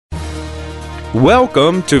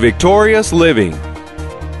Welcome to Victorious Living.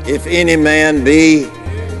 If any man be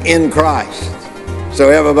in Christ. So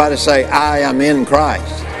everybody say, I am in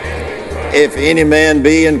Christ. If any man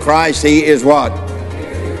be in Christ, he is what?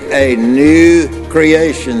 A new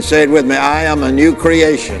creation. Say it with me. I am a new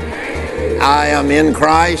creation. I am in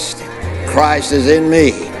Christ. Christ is in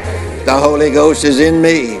me. The Holy Ghost is in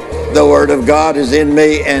me. The Word of God is in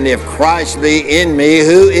me. And if Christ be in me,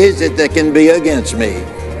 who is it that can be against me?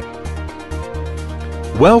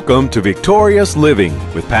 Welcome to Victorious Living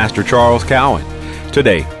with Pastor Charles Cowan.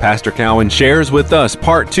 Today, Pastor Cowan shares with us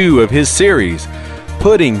part 2 of his series,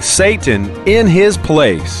 Putting Satan in His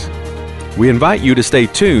Place. We invite you to stay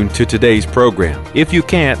tuned to today's program. If you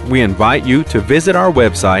can't, we invite you to visit our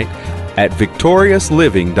website at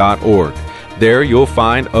victoriousliving.org. There you'll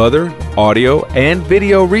find other audio and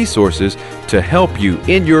video resources to help you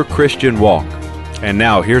in your Christian walk. And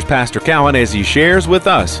now here's Pastor Cowan as he shares with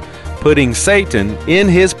us, Putting Satan in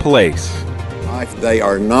His Place. They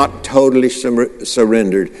are not totally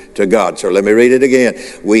surrendered to God. So let me read it again.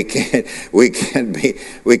 We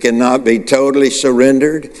cannot be totally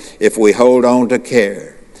surrendered if we hold on to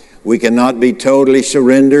care. We cannot be totally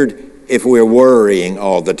surrendered if we're worrying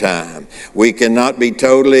all the time. We cannot be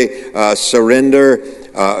totally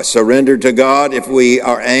surrendered to God if we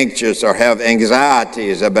are anxious or have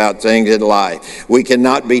anxieties about things in life. We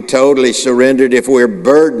cannot be totally surrendered if we're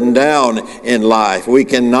burdened down in life. We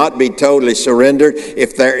cannot be totally surrendered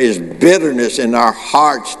if there is bitterness in our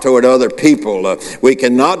hearts toward other people. We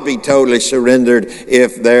cannot be totally surrendered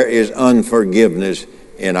if there is unforgiveness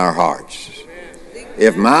in our hearts.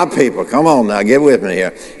 If my people, come on now, get with me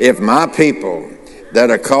here. If my people that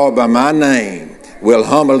are called by my name will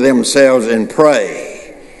humble themselves and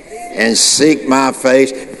pray and seek my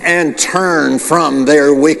face and turn from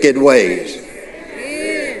their wicked ways,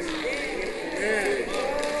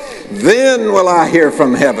 then will I hear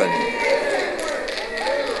from heaven,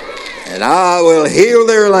 and I will heal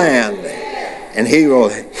their land, and He will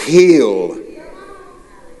heal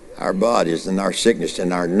our bodies and our sickness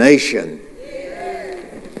and our nation.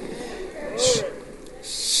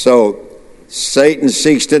 So Satan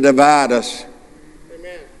seeks to divide us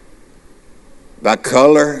by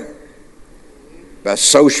color, by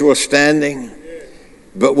social standing,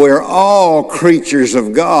 but we're all creatures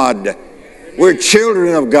of God. We're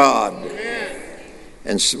children of God.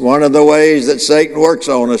 And one of the ways that Satan works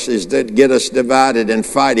on us is to get us divided and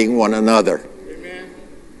fighting one another.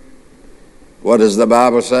 What does the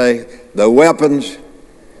Bible say? The weapons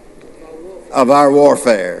of our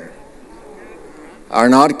warfare are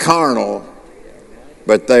not carnal,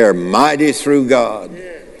 but they are mighty through God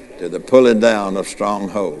to the pulling down of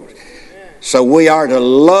strongholds. So we are to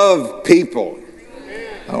love people.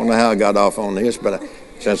 I don't know how I got off on this, but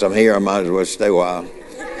since I'm here, I might as well stay a while.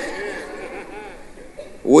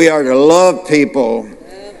 We are to love people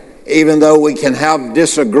even though we can have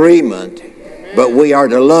disagreement, but we are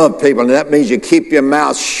to love people. And that means you keep your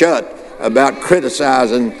mouth shut about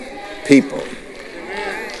criticizing people.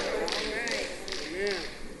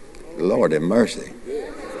 Lord have mercy.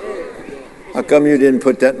 How come you didn't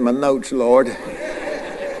put that in my notes, Lord?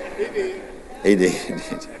 He did.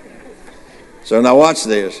 So now watch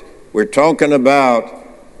this. We're talking about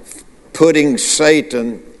putting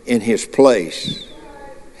Satan in his place.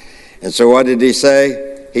 And so what did he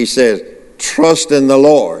say? He says, trust in the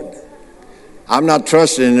Lord. I'm not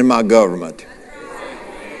trusting in my government.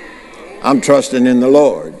 I'm trusting in the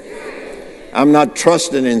Lord. I'm not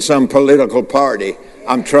trusting in some political party.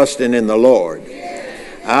 I'm trusting in the Lord.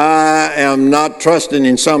 I am not trusting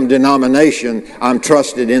in some denomination. I'm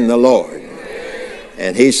trusting in the Lord.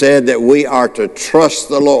 And he said that we are to trust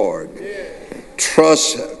the Lord.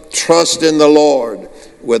 Trust in the Lord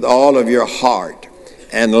with all of your heart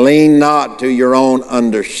and lean not to your own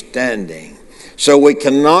understanding. So we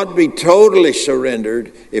cannot be totally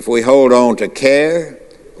surrendered if we hold on to care,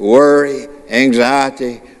 worry,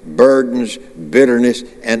 anxiety, burdens, bitterness,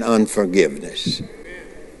 and unforgiveness.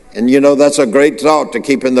 And you know, that's a great thought to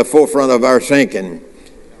keep in the forefront of our thinking,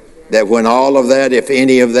 that when all of that, if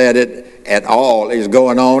any of that at all is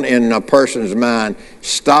going on in a person's mind,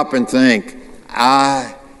 stop and think,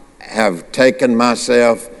 I have taken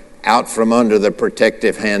myself out from under the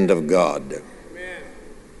protective hand of God. Amen.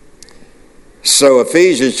 So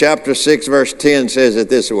Ephesians chapter 6 verse 10 says it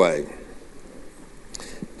this way.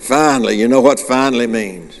 Finally, you know what finally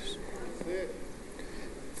means?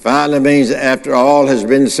 Finally means after all has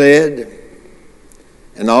been said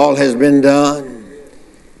and all has been done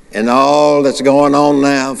and all that's going on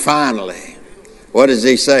now, finally. What does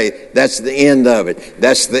he say? That's the end of it.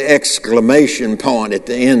 That's the exclamation point at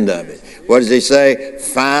the end of it. What does he say?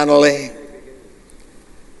 Finally,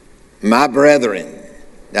 my brethren.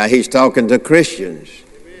 Now he's talking to Christians.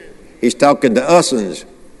 He's talking to us'uns.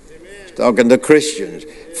 He's talking to Christians.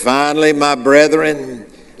 Finally, my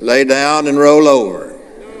brethren, lay down and roll over.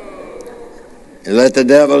 And let the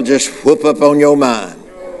devil just whoop up on your mind.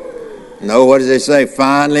 No, what does it say?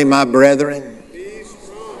 Finally, my brethren,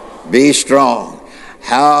 be strong.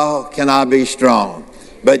 How can I be strong?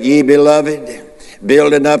 But ye beloved,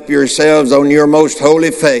 building up yourselves on your most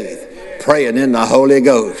holy faith, praying in the Holy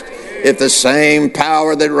Ghost. If the same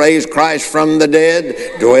power that raised Christ from the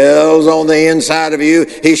dead dwells on the inside of you,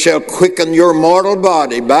 he shall quicken your mortal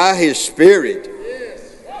body by his Spirit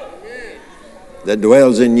that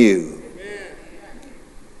dwells in you.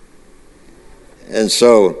 And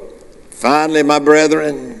so, finally, my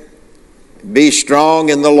brethren, be strong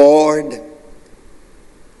in the Lord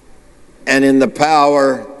and in the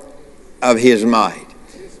power of his might.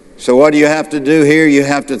 So what do you have to do here? You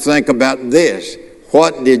have to think about this.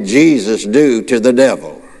 What did Jesus do to the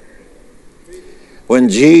devil? When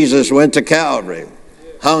Jesus went to Calvary,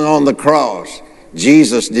 hung on the cross,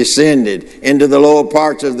 Jesus descended into the lower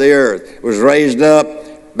parts of the earth, was raised up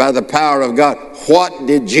by the power of God. What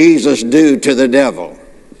did Jesus do to the devil?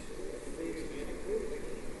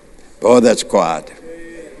 Boy, that's quiet.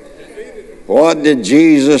 What did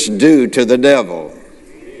Jesus do to the devil?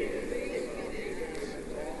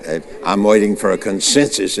 I'm waiting for a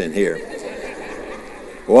consensus in here.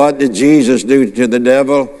 What did Jesus do to the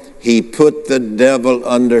devil? He put the devil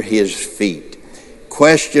under his feet.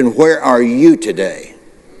 Question, where are you today?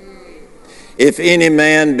 If any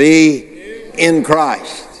man be in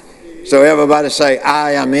Christ. So everybody say,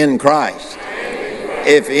 I am in Christ.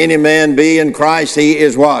 If any man be in Christ, he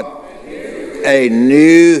is what? A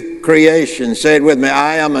new creation. Say it with me.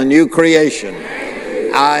 I am a new creation.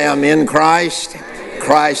 I am in Christ.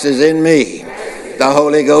 Christ is in me. The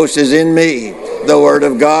Holy Ghost is in me. The Word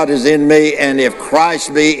of God is in me. And if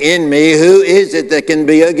Christ be in me, who is it that can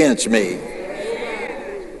be against me?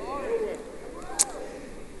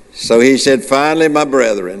 So he said, finally, my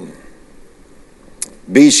brethren,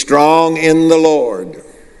 be strong in the Lord.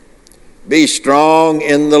 Be strong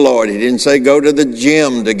in the Lord. He didn't say go to the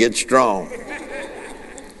gym to get strong.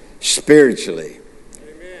 Spiritually.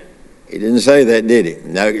 He didn't say that, did he?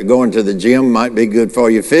 Now, going to the gym might be good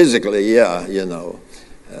for you physically, yeah, you know.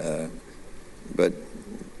 But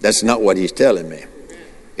that's not what he's telling me.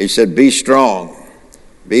 He said, be strong.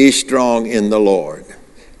 Be strong in the Lord.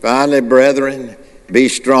 Finally, brethren, be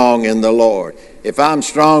strong in the Lord. If I'm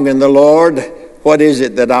strong in the Lord, what is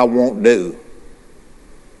it that I won't do?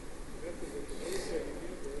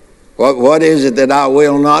 What is it that I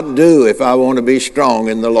will not do if I want to be strong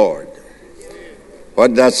in the Lord?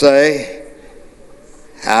 What did I say?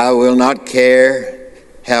 I will not carry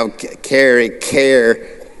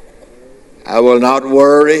care. I will not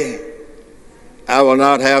worry. I will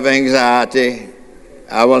not have anxiety.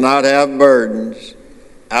 I will not have burdens.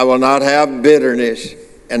 I will not have bitterness.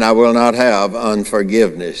 And I will not have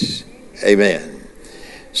unforgiveness. Amen.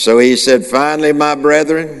 So he said, finally, my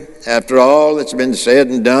brethren, after all that's been said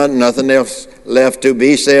and done, nothing else left to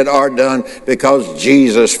be said or done because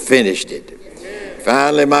Jesus finished it.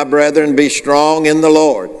 Finally, my brethren, be strong in the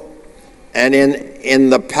Lord and in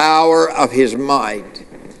the power of his might.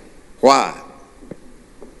 Why?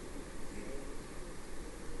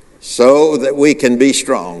 So that we can be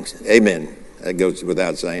strong. Amen. That goes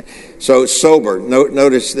without saying. So sober.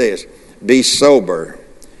 Notice this. Be sober.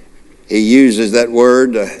 He uses that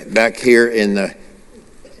word back here in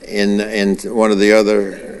one of the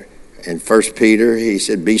other, in 1 Peter. He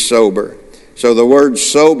said, be sober. So the word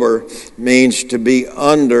sober means to be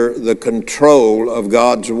under the control of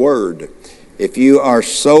God's word. If you are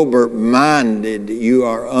sober-minded, you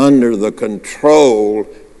are under the control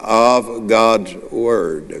of God's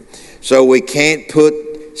word. So we can't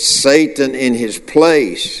put Satan in his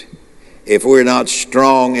place if we're not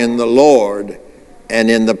strong in the Lord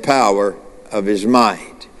and in the power of his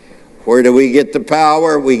might. Where do we get the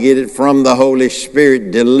power? We get it from the Holy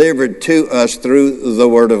Spirit delivered to us through the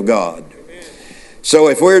Word of God. So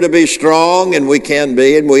if we're to be strong, and we can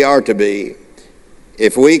be, and we are to be,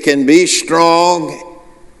 if we can be strong,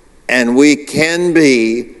 and we can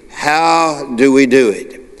be, how do we do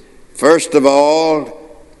it? First of all,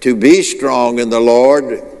 to be strong in the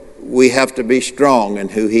Lord, we have to be strong in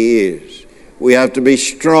who He is. We have to be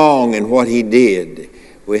strong in what He did.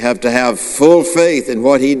 We have to have full faith in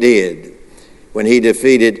what He did when He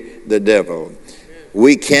defeated the devil.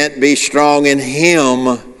 We can't be strong in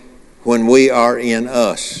Him when we are in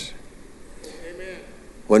us,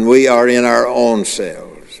 when we are in our own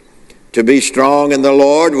selves. To be strong in the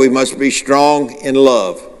Lord, we must be strong in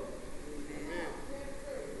love.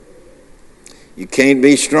 You can't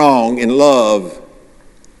be strong in love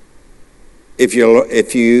if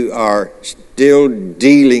you are still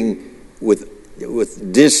dealing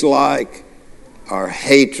with dislike or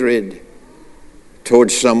hatred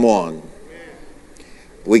towards someone.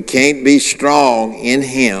 We can't be strong in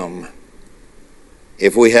Him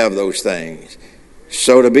if we have those things.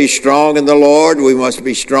 So to be strong in the Lord, we must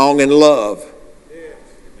be strong in love.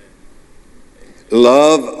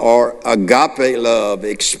 Love, or agape love,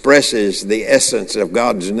 expresses the essence of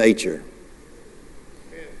God's nature.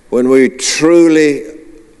 When we truly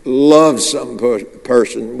love some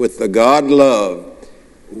person with the God love,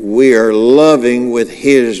 we are loving with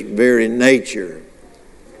His very nature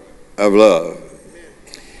of love.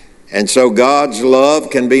 And so God's love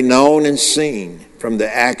can be known and seen from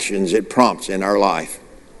the actions it prompts in our life.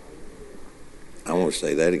 I want to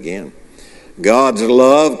say that again. God's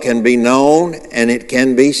love can be known and it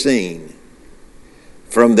can be seen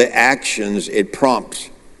from the actions it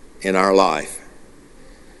prompts in our life.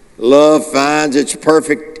 Love finds its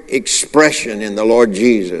perfect expression in the Lord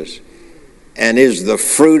Jesus and is the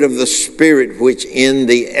fruit of the Spirit, which in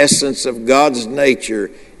the essence of God's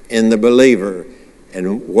nature in the believer.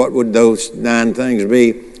 And what would those 9 things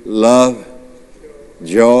be? Love,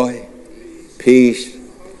 joy, peace,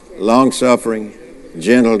 long-suffering,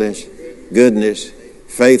 gentleness, goodness,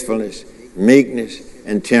 faithfulness, meekness,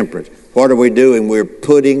 and temperance. What are we doing? We're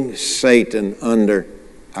putting Satan under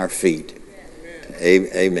our feet.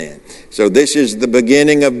 Amen. So this is the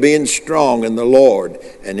beginning of being strong in the Lord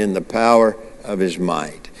and in the power of His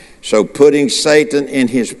might. So putting Satan in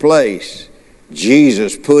his place,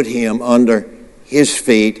 Jesus put him under His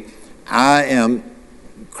feet.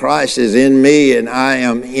 Christ is in me and I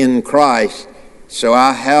am in Christ. So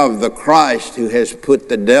I have the Christ who has put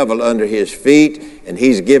the devil under His feet, and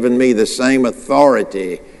He's given me the same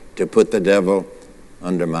authority to put the devil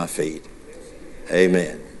under my feet.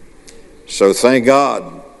 Amen. So thank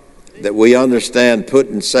God that we understand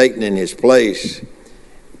putting Satan in his place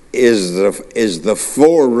is the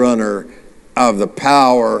forerunner of the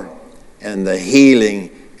power and the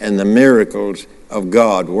healing and the miracles of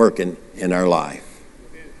God working in our life.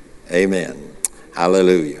 Amen.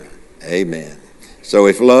 Hallelujah. Amen. So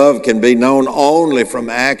if love can be known only from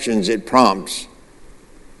actions it prompts,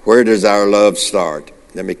 where does our love start?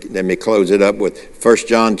 Let me close it up with 1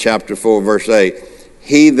 John chapter 4, verse 8.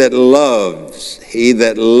 He that loveth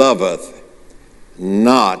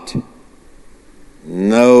not,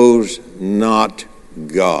 knows not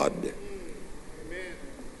God.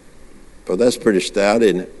 Well, that's pretty stout,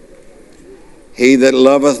 isn't it? He that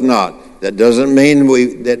loveth not. That doesn't mean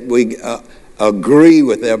that we agree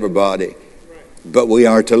with everybody, but we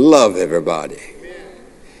are to love everybody.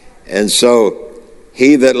 And so,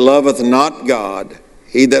 he that loveth not God,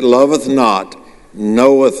 he that loveth not,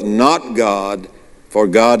 knoweth not God, for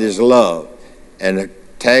God is love. And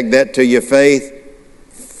tag that to your faith.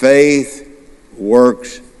 Faith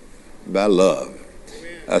works by love.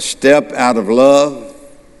 A step out of love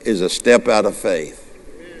is a step out of faith.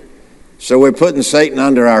 So we're putting Satan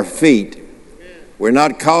under our feet. We're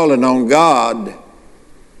not calling on God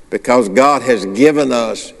because God has given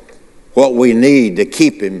us what we need to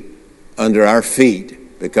keep him under our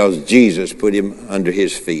feet, because Jesus put him under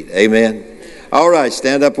his feet. Amen. All right,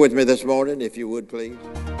 stand up with me this morning, if you would, please.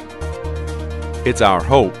 It's our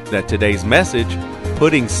hope that today's message,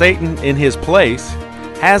 Putting Satan in His Place,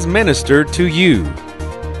 has ministered to you.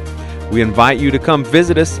 We invite you to come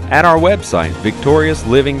visit us at our website,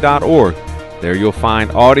 victoriousliving.org. There you'll find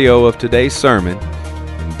audio of today's sermon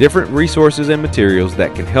and different resources and materials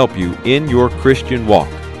that can help you in your Christian walk.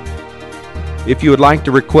 If you would like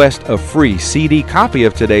to request a free CD copy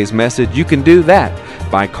of today's message, you can do that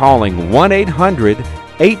by calling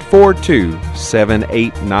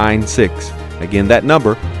 1-800-842-7896. Again, that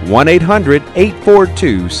number,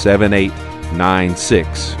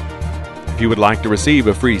 1-800-842-7896. If you would like to receive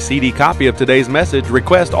a free CD copy of today's message,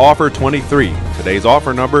 request offer 23. Today's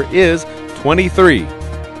offer number is 23.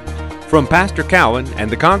 From Pastor Cowan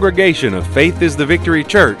and the congregation of Faith is the Victory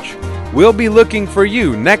Church, we'll be looking for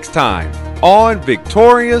you next time on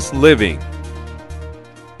Victorious Living.